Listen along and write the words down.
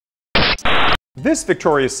This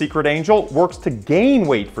Victoria's Secret Angel works to gain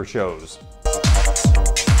weight for shows.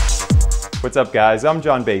 What's up guys, I'm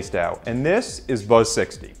John Basedow, and this is Buzz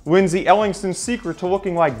 60. Lindsay Ellingson's secret to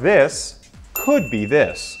looking like this could be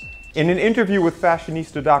this. In an interview with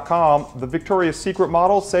Fashionista.com, the Victoria's Secret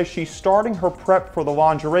model says she's starting her prep for the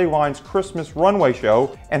lingerie line's Christmas Runway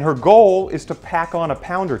Show, and her goal is to pack on a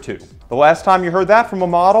pound or two. The last time you heard that from a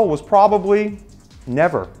model was probably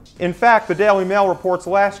never. In fact, the Daily Mail reports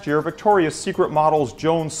last year, Victoria's Secret models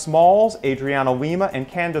Joan Smalls, Adriana Lima, and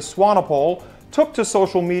Candice Swanepoel took to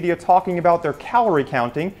social media talking about their calorie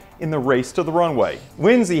counting in the race to the runway.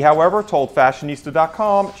 Lindsay, however, told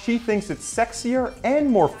Fashionista.com she thinks it's sexier and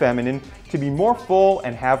more feminine to be more full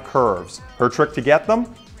and have curves. Her trick to get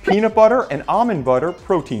them? Peanut butter and almond butter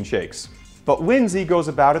protein shakes. But Lindsay goes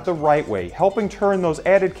about it the right way, helping turn those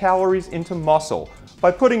added calories into muscle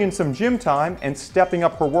by putting in some gym time and stepping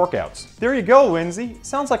up her workouts. There you go, Lindsay.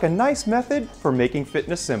 Sounds like a nice method for making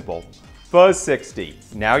fitness simple. Buzz 60.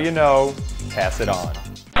 Now you know, pass it on.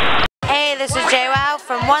 Hey, this is JWoww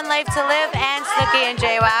from One Life to Live and Snooki and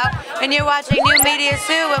JWoww, and you're watching New Media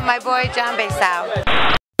Sue with my boy John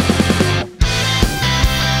Basedow.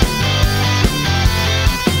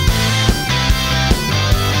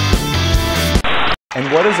 And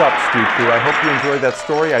what is up, Stu Crew? I hope you enjoyed that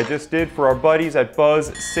story I just did for our buddies at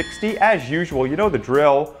Buzz 60. As usual, you know the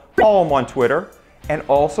drill. Follow them on Twitter and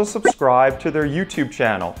also subscribe to their YouTube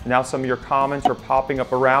channel. Now some of your comments are popping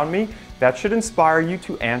up around me. That should inspire you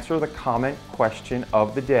to answer the comment question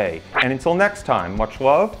of the day. And until next time, much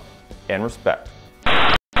love and respect.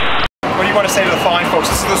 What do you want to say to the fine folks?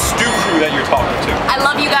 This is the Stu Crew that you're talking to. I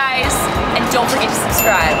love you guys, and don't forget to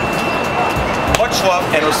subscribe. Much love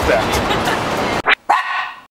and respect.